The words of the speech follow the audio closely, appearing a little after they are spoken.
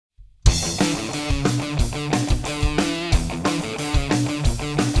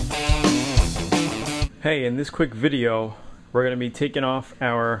Hey, in this quick video, we're going to be taking off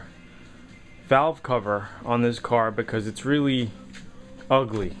our valve cover on this car because it's really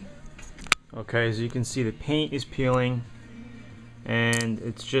ugly. Okay, as you can see, the paint is peeling and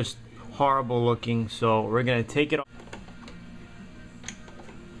it's just horrible looking, so we're going to take it off.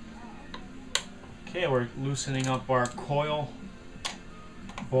 Okay, we're loosening up our coil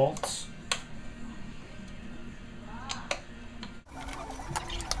bolts.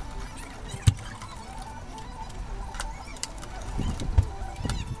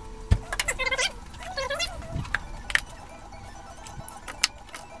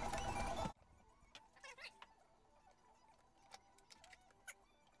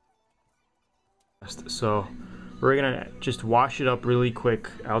 So we're gonna just wash it up really quick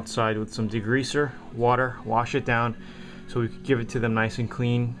outside with some degreaser, water, wash it down so we can give it to them nice and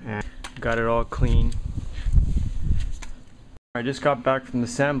clean, and got it all clean. I just got back from the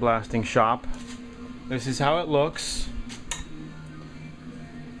sandblasting shop. This is how it looks.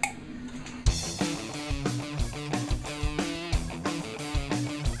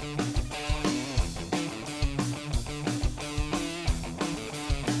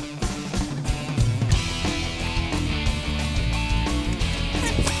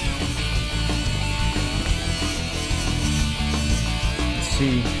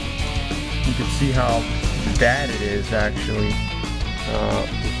 You can see how bad it is actually.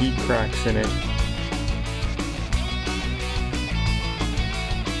 The heat cracks in it.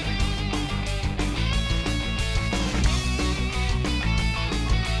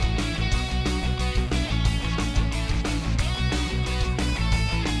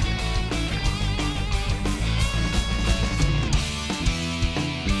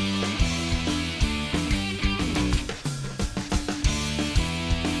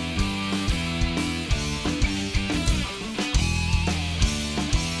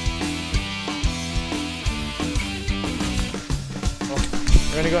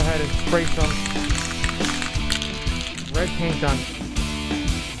 We're gonna go ahead and spray some red paint on it.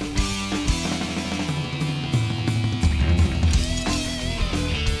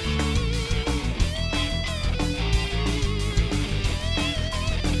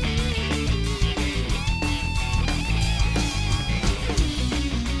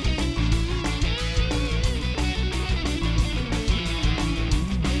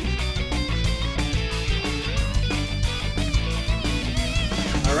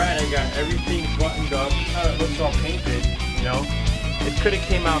 Alright, I got everything buttoned up. It looks all painted, you know. It could have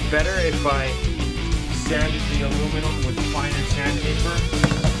came out better if I sanded the aluminum with finer sandpaper.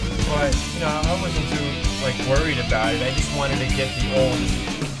 But, you know, I wasn't too, worried about it. I just wanted to get the old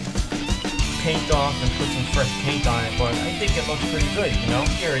paint off and put some fresh paint on it. But I think it looks pretty good, you know.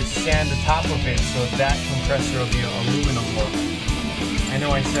 Here is sand the top of it so that compressor of the aluminum look. I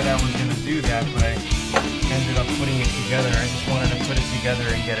know I said I was going to do that, but I ended up putting it together. I just wanted to put it together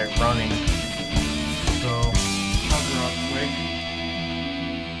and get it running. So, cover up quick.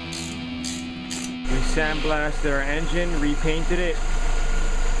 We sandblasted our engine, repainted it,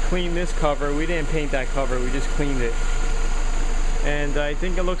 cleaned this cover. We didn't paint that cover, we just cleaned it. And I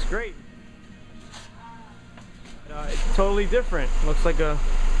think it looks great. It's totally different. Looks like a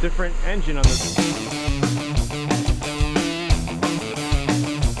different engine on this.